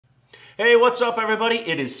Hey, what's up everybody?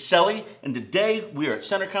 It is Sully, and today we are at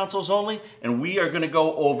Centerconsolesonly, and we are going to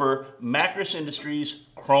go over Macris Industries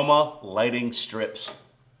Chroma lighting strips.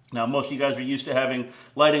 Now, most of you guys are used to having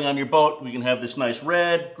lighting on your boat. We can have this nice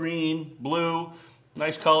red, green, blue,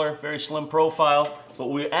 nice color, very slim profile. But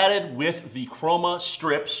we added with the Chroma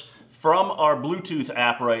Strips from our Bluetooth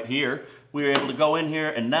app right here. We were able to go in here,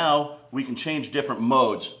 and now we can change different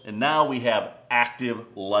modes. And now we have active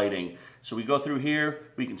lighting. So we go through here,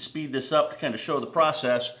 we can speed this up to kind of show the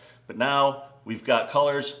process, but now we've got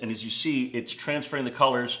colors, and as you see, it's transferring the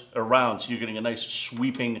colors around, so you're getting a nice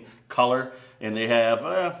sweeping color, and they have,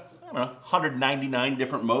 I don't know, 199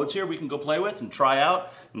 different modes here we can go play with and try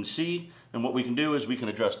out and see, and what we can do is we can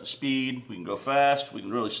adjust the speed, we can go fast, we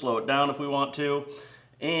can really slow it down if we want to,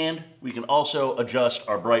 and we can also adjust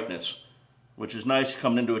our brightness, which is nice.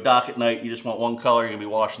 Coming into a dock at night, you just want one color, you're gonna be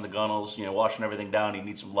washing the gunnels, washing everything down, you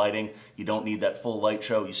need some lighting, you don't need that full light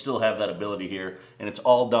show, you still have that ability here, and it's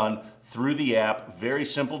all done through the app, very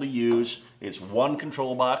simple to use, it's one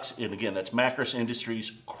control box, and again, that's Macris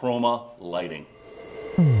Industries Chroma Lighting.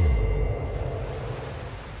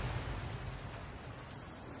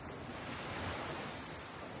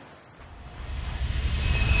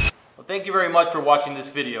 Well, thank you very much for watching this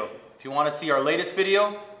video. If you want to see our latest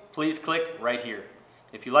video, please click right here.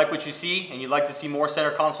 If you like what you see and you'd like to see more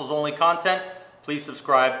Center Consoles Only content, please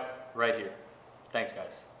subscribe right here. Thanks,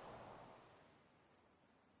 guys.